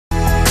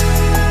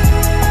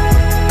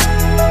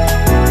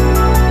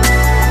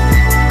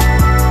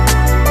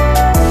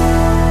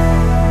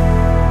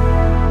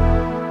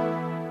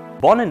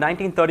Born in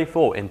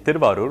 1934 in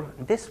Tiruvarur,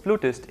 this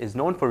flutist is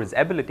known for his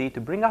ability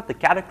to bring out the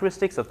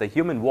characteristics of the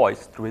human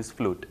voice through his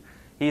flute.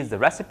 He is the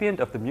recipient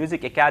of the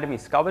Music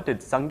Academy's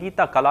coveted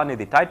Sangeeta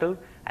Kalanidhi title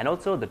and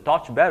also the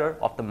torchbearer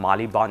of the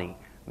Mali Bani.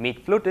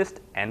 Meet flutist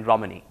N.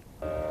 Ramani.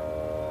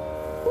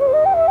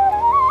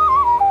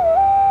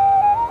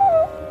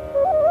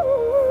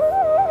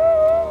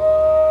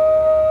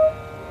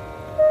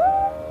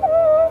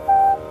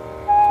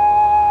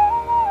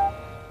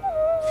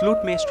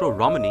 Flute maestro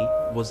Ramani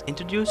was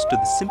introduced to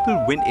the simple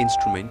wind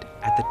instrument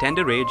at the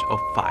tender age of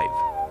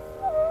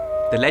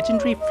 5. The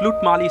legendary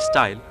flute Mali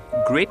style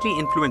greatly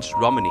influenced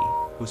Ramani,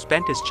 who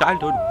spent his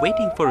childhood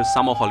waiting for his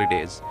summer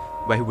holidays,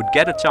 where he would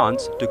get a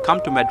chance to come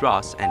to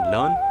Madras and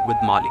learn with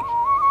Mali.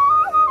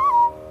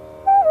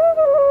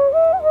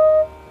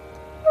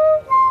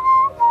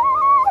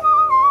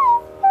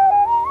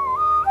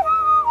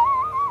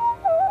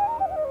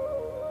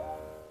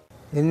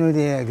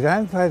 என்னுடைய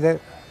grandfather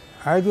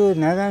ஆஜூர்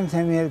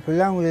நாராயணசாமியார்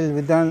புல்லாங்குழல்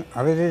வித்வான்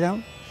அவரிடம்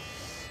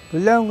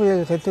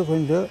புல்லாங்குழல்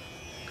கற்றுக்கொண்டு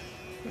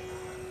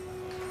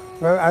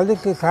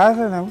அதுக்கு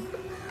காரணம்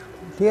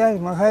TR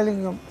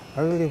Mahalingam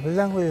அவருடைய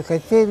புல்லாங்குழல்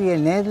கச்சேரியை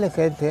நேரில்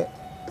கேட்டு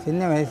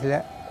சின்ன வயசில்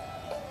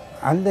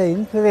அந்த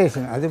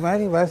இன்ஸ்பிரேஷன் அது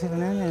மாதிரி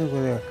வாசிக்கணும்னு எனக்கு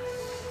ஒரு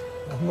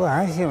ரொம்ப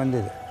ஆசை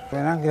வந்தது.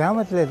 நான்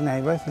கிராமத்தில் இருந்தேன்,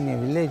 ஐ வாஸ்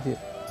இன் வில்லேஜ்.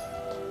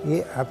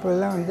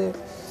 அப்போல்லாம்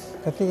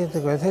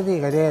கற்றுக்கிறதுக்கு வசதி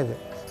கிடையாது.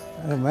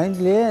 அந்த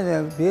மைண்ட்லேயே அதை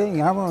அப்படியே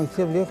ஞாபகம் வச்சு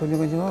அப்படியே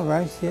கொஞ்சம் கொஞ்சமாக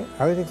வாசித்து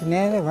அவருக்கு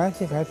நேராக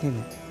வாசித்து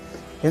காட்டினேன்.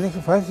 எனக்கு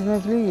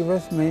fortunately he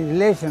was my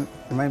relation,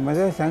 my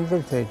mother's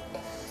uncle side.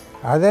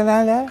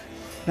 அதனால்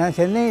நான்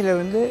சென்னையில்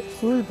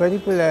ஸ்கூல்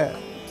படிப்பில்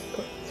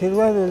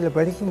திருவாரூரில்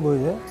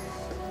படிக்கும்போது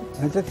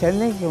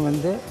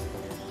சென்னைக்கு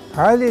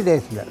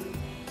ஹாலிடேஸில்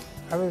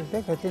அவர்கிட்ட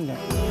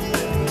கற்றுட்டேன்.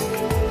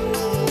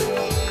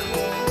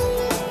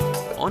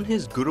 On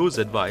his guru's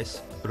advice,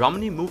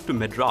 Ramani moved to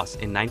Madras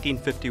in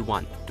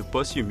 1951 to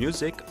pursue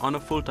music on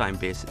a full-time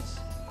basis.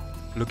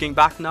 Looking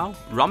back now,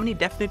 Ramani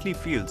definitely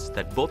feels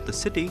that both the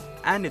city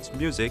and its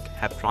music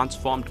have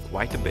transformed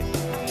quite a bit.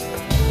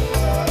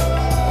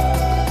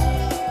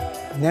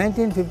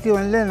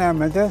 1951 நான்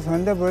மெட்ராஸ்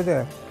வந்தபோது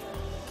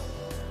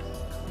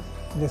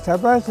இந்த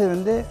சபாஸ்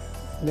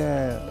இந்த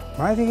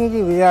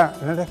மாசிகரி விழா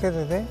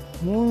நடக்கிறது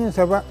 3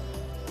 சபா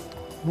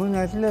 3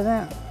 இடத்துல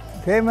தான்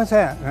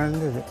ஃபேமஸாக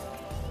நடந்தது.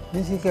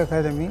 Music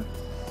academy,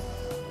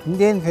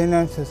 Indian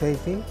finance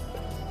society,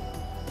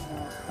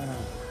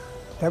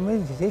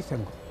 Tamil இசை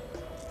சங்கம்.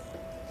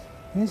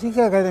 மியூசிக்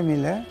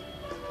அகாடமியில்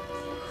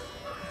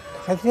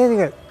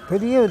கச்சேரிகள்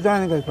பெரிய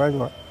வித்வான்கள்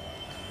பாடுவார்.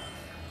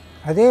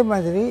 அதே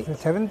மாதிரி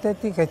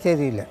 7:30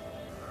 கச்சேரியில்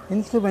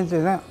இன்ஸ்ட்ருமெண்ட்டு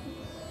தான்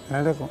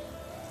நடக்கும்.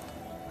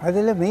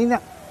 அதில்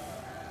மெயினாக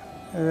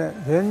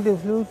 2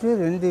 ஃப்ளூட்டு,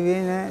 2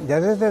 வீணை,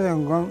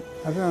 ஜலதரங்கம்,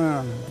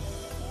 அப்புறம்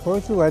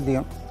கோச்சு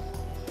வாத்தியம்,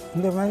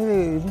 இந்த மாதிரி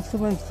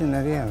இன்ஸ்ட்ருமெண்ட்ஸ்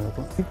நிறையா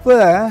இருக்கும். இப்போ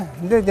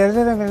இந்த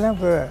ஜலதரங்கள்லாம்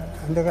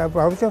அப்போ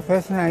அவுட் ஆஃப்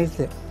ஃபேஷன்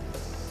ஆகிடுச்சு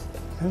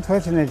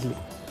அன்ஃபார்ச்சுனேட்லி.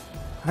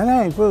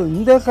 ஆனால் இப்போது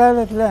இந்த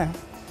காலத்தில்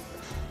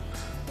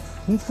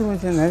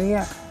இன்ஸ்ட்ருமெண்ட்ஸ்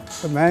நிறையா,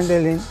 இப்போ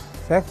மேண்டலின்,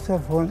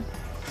 சாக்ஸோஃபோன்,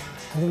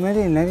 அது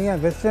மாதிரி நிறையா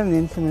வெஸ்டர்ன்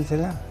இன்ஸ்ட்ருமெண்ட்ஸ்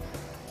எல்லாம்,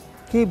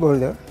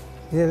 கீபோர்டு,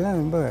 இதெல்லாம்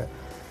ரொம்ப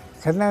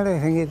கர்நாடக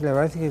சங்கீதத்தில்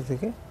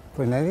வாசிக்கிறதுக்கு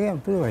இப்போ நிறையா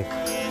இம்ப்ரூவ்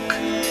ஆகிடுச்சு.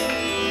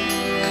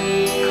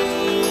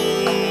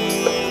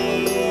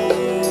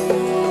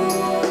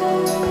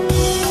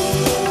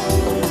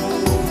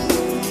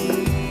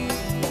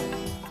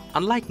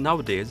 Unlike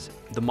nowadays,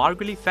 the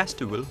Margali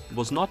festival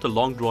was not a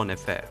long-drawn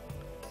affair.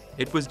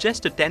 It was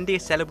just a 10-day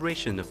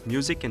celebration of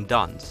music and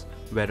dance,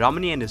 where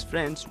Ramani and his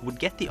friends would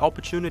get the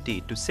opportunity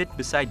to sit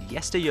beside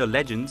yesteryear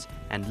legends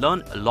and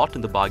learn a lot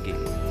in the bargain.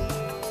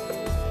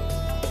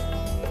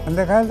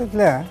 அந்த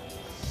காலத்தில்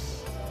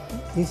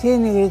இசை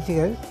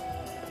நிகழ்ச்சிகள்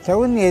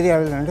down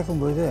ஏரியாவில்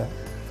நடக்கும்போது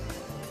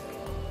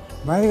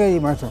மார்கழி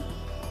மாதம்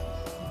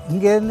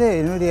இங்கேருந்து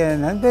என்னுடைய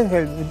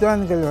நண்பர்கள்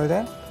வித்வான்களோட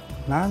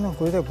நானும்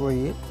கூட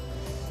போய்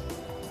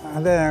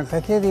அந்த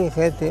கச்சேரியை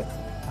கேட்டு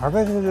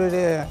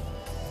அவர்களுடைய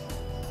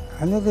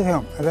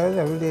அனுகிரகம், அதாவது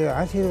அவருடைய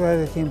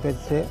ஆசீர்வாதத்தையும்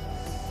பெற்று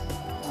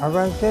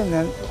அவர்கிட்ட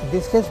நான்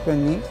டிஸ்கஸ்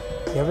பண்ணி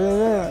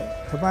எவ்வளவோ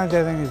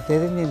சமாச்சாரங்கள்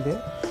தெரிஞ்சுட்டு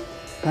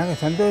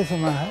நாங்கள்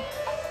சந்தோஷமாக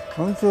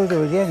மவுண்ட்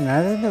வழியாக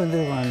நடந்து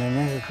வந்திருக்கோம். அந்த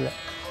நேரத்தில்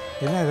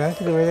ஏன்னா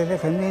ராத்திரி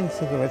வேலையில்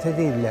கன்வீனியன்ஸுக்கு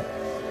வசதி இல்லை.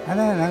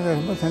 ஆனால் நாங்கள்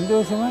ரொம்ப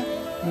சந்தோஷமாக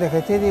இந்த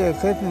கச்சேரியை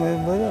கேட்டுன்னு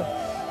வரும்போது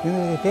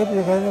எங்களுக்கு டேப்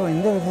ரெக்கார்டில்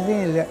எந்த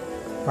வசதியும் இல்லை.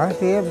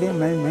 பாட்டையே அப்படியே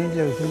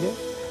மைண்டில் வச்சுட்டு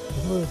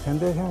ரொம்ப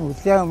சந்தோஷமாக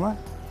உற்சாகமாக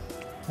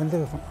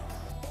வந்திருக்கோம்.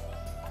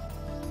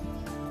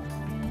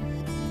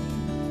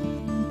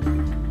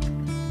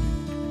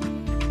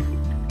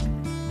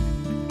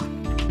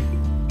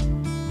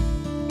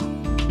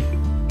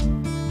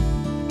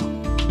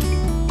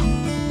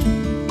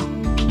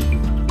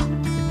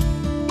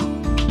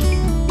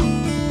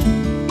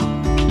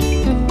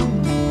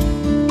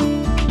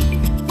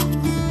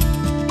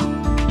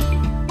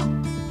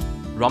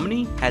 Ramani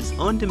has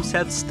earned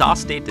himself star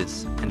status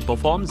and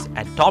performs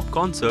at top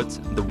concerts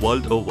the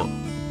world over.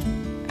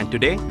 And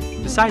today,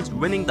 besides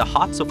winning the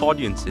hearts of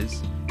audiences,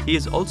 he he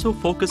is also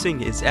focusing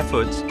his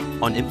efforts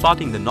on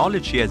imparting the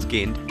knowledge he has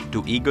gained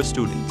to eager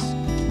students.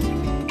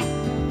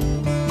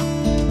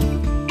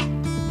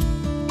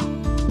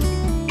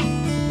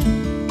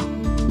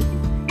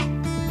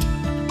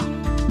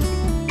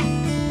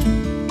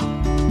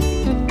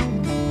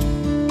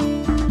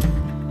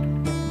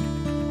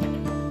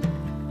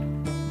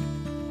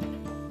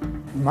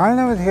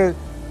 மாணவர்கள்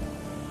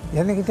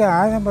என்கிட்ட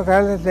ஆரம்ப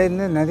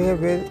காலத்துலேருந்து நிறைய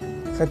பேர்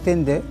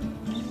கற்றுண்டு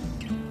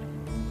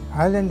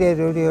all India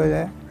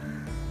ரேடியோவில்,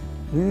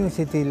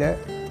 யூனிவர்சிட்டியில்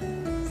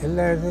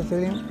எல்லா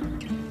இடத்துலையும்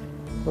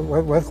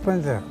ஒர்க்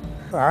பண்ணுறேன்.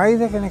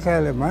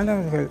 ஆயிரக்கணக்கான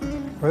மாணவர்கள்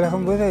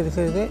உலகம் பூரா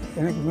இருக்கிறது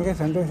எனக்கு மிக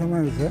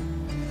சந்தோஷமாக இருக்குது.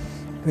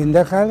 இப்போ இந்த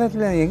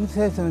காலத்தில்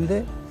யங்ஸ்டர்ஸ் வந்து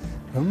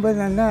ரொம்ப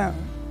நல்லா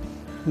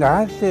இந்த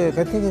ஆர்ட்ஸு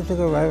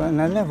கற்றுக்கிறதுக்கு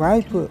நல்ல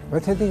வாய்ப்பு,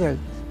 வசதிகள்,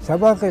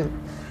 சபாக்கள்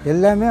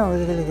எல்லாமே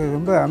அவர்களுக்கு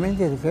ரொம்ப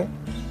அமைஞ்சிருக்கு.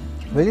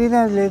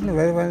 வெளிநாட்டிலேருந்து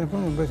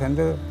வருவானுக்கும் ரொம்ப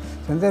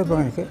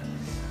சந்தர்ப்பம் இருக்குது.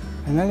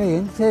 அதனால்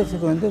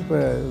யங்ஸ்டர்ஸுக்கு வந்து இப்போ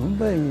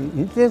ரொம்ப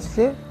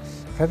இன்ட்ரெஸ்ட்டு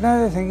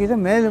கர்நாடக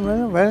சங்கீதம் மேலும்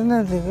மேலும்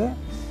வளர்ந்துருக்கு.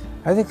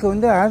 அதுக்கு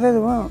வந்து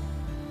ஆதரவும்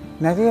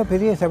நிறைய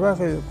பெரிய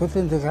சபாக்கள்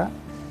கொடுத்துருக்கா.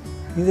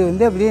 இது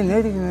வந்து அப்படியே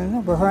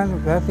நீடிக்கணும்னு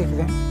பகவானை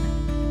பிரார்த்திக்கிறேன்.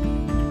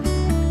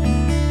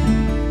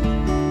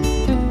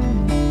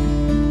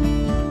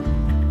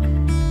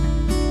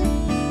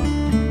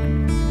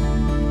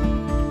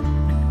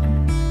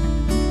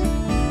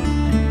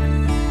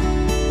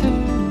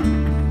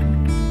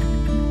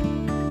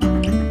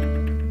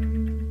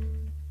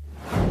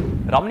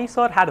 Ramani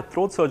sir had a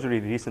throat surgery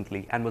recently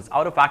and was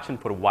out of action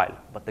for a while.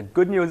 But the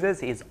good news is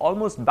he is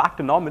almost back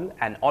to normal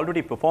and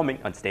already performing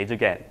on stage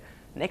again.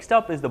 Next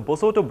up is the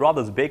Bosotto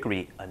Brothers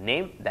Bakery, a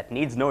name that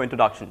needs no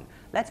introduction.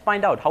 Let's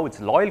find out how its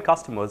loyal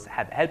customers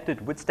have helped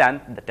it withstand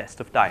the test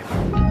of time.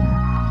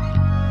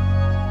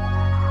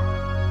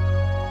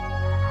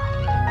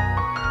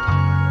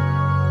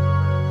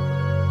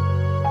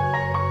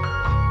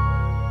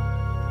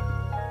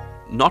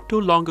 Not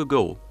too long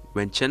ago,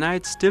 when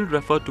Chennaites still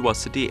referred to our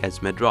city as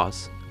Madras,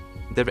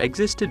 there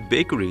existed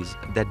bakeries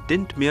that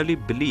didn't merely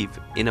believe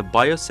in a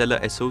buyer-seller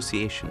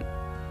association,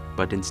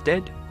 but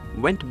instead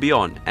went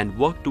beyond and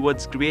worked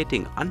towards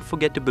creating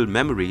unforgettable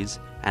memories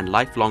and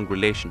lifelong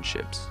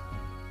relationships.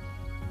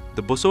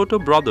 The Bosotto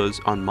Brothers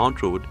on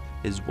Mount Road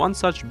is one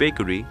such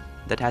bakery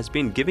that has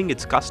been giving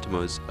its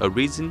customers a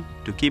reason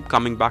to keep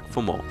coming back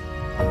for more.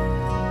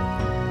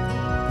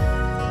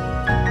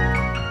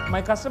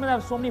 My customers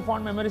have so many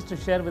fond memories to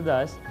share with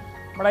us,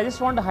 but I just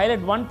want to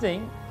highlight one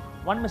thing.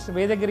 One Mr.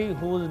 Vedagiri,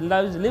 who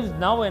lives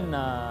now in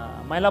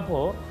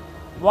Mylapore,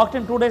 walked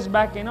in 2 days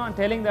back, and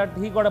telling that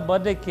he got a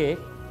birthday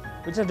cake,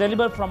 which is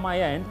delivered from my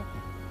end,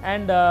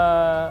 and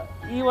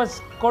he was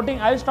quoting,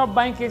 "I will stop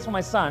buying cakes for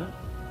my son,"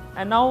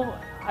 and now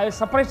I was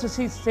surprised to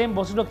see same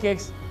Bosotto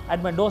cakes at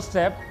my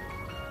doorstep,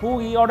 who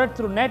he ordered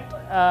through net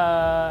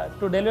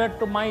to deliver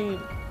to my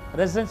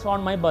residence on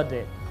my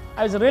birthday.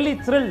 I was really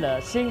thrilled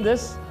seeing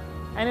this.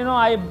 And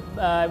I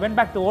went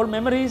back to old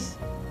memories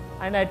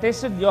and I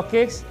tasted your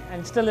cakes and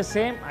it's still the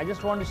same. I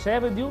just want to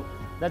share with you.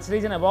 That's the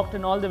reason I walked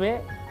in all the way.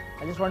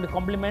 I just want to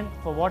compliment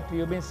for what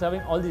you've been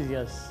serving all these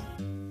years.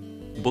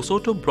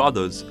 Bosotto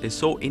Brothers is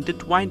so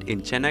intertwined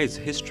in Chennai's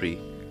history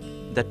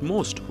that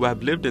most who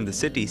have lived in the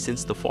city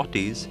since the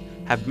 40s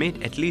have made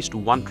at least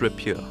one trip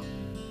here.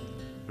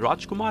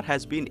 Rajkumar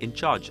has been in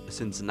charge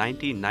since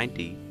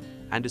 1990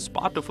 and is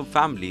part of a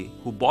family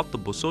who bought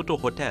the Bosotto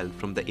Hotel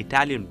from the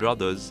Italian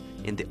brothers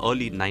in the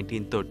early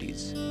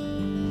 1930s.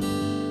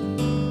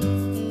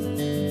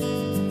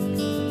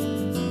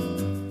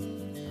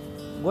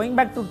 Going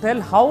back to tell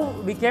how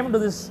we came to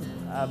this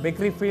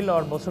bakery field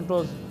or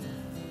Bosotto's,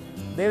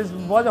 there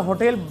was a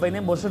hotel by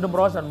name Bosotto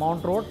Bros on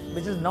Mount Road,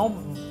 which is now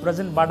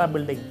present Bata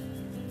building.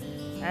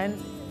 And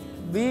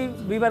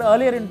we were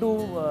earlier into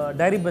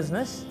dairy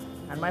business,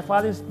 and my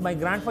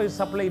grandfather used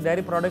to supply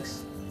dairy products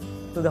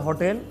to the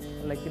hotel,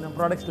 like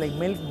products like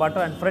milk,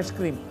 butter, and fresh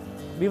cream.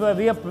 We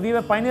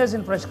were pioneers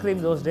in fresh cream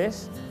those days,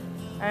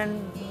 and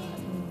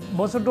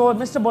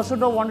Mr.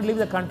 Bosotto wanted to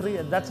leave the country.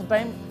 That's the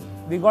time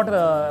we got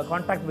a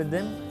contact with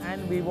them, and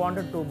we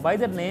wanted to buy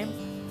their name,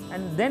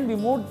 and then we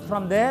moved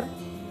from there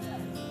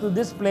to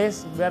this place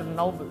where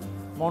now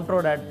Mount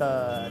Road at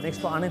next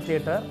to Anand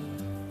Theatre,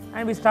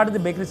 and we started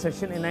the bakery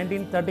section in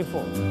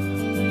 1934.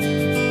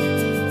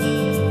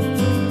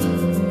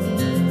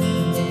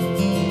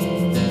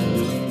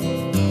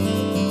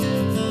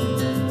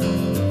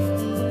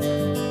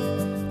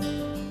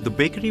 The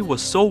bakery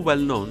was so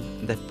well known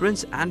that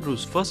Prince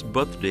Andrew's first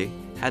birthday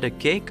had a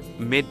cake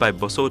made by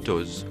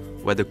Bosottos,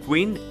 where the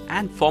Queen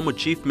and former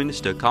Chief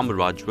Minister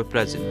Kamaraj were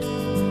present.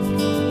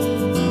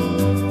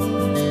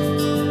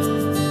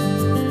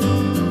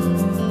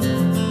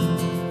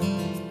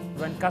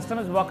 When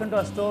customers walk into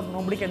a store,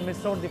 nobody can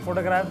miss out the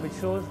photograph which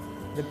shows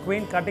the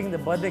Queen cutting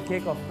the birthday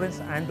cake of Prince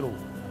Andrew.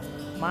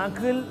 My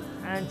uncle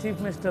and Chief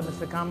Minister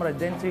Mr. Kamaraj,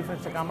 then Chief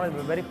Minister Kamaraj,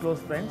 were very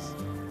close friends.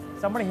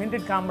 Somebody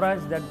hinted Kamaraj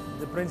that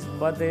the Prince's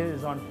birthday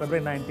is on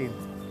February 19th.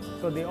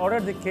 So they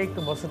ordered the cake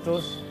to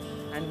Bosotto's,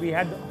 and we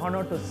had the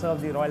honor to serve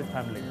the royal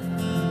family.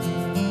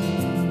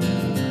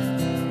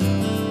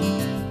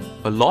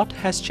 A lot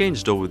has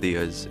changed over the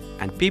years,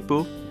 and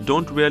people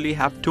don't really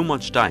have too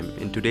much time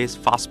in today's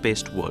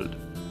fast-paced world.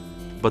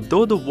 But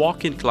though the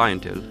walk-in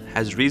clientele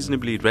has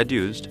reasonably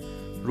reduced,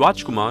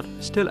 Rajkumar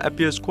still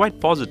appears quite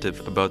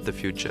positive about the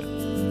future.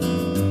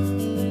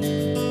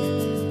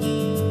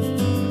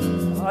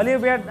 Earlier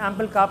we had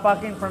ample car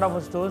parking in front of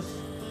our stores.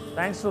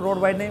 Thanks to road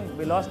widening,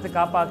 we lost the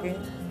car parking,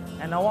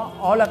 and now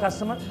all our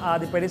customers are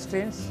the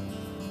pedestrians.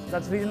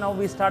 That's the reason now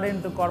we started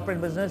into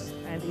corporate business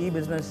and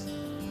e-business.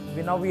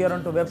 We are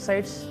onto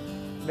websites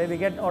where we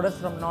get orders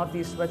from north,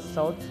 east, west,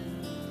 south,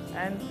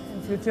 and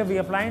in future we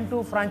are planning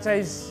to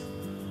franchise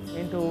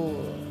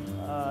into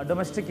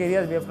domestic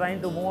areas. We are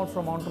trying to move out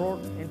from Mount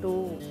Road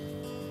into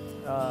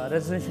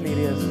residential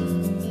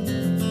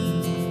areas.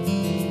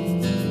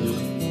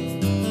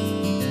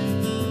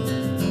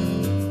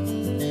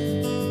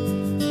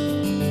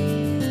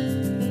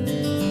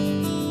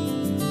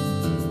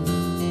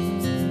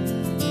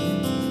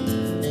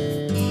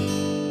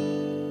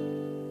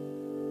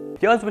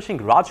 Here's wishing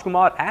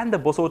Rajkumar and the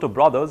Bosotto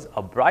brothers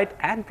a bright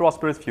and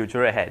prosperous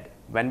future ahead.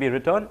 When we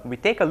return, we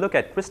take a look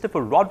at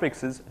Christopher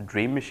Rodriguez's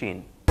dream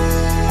machine.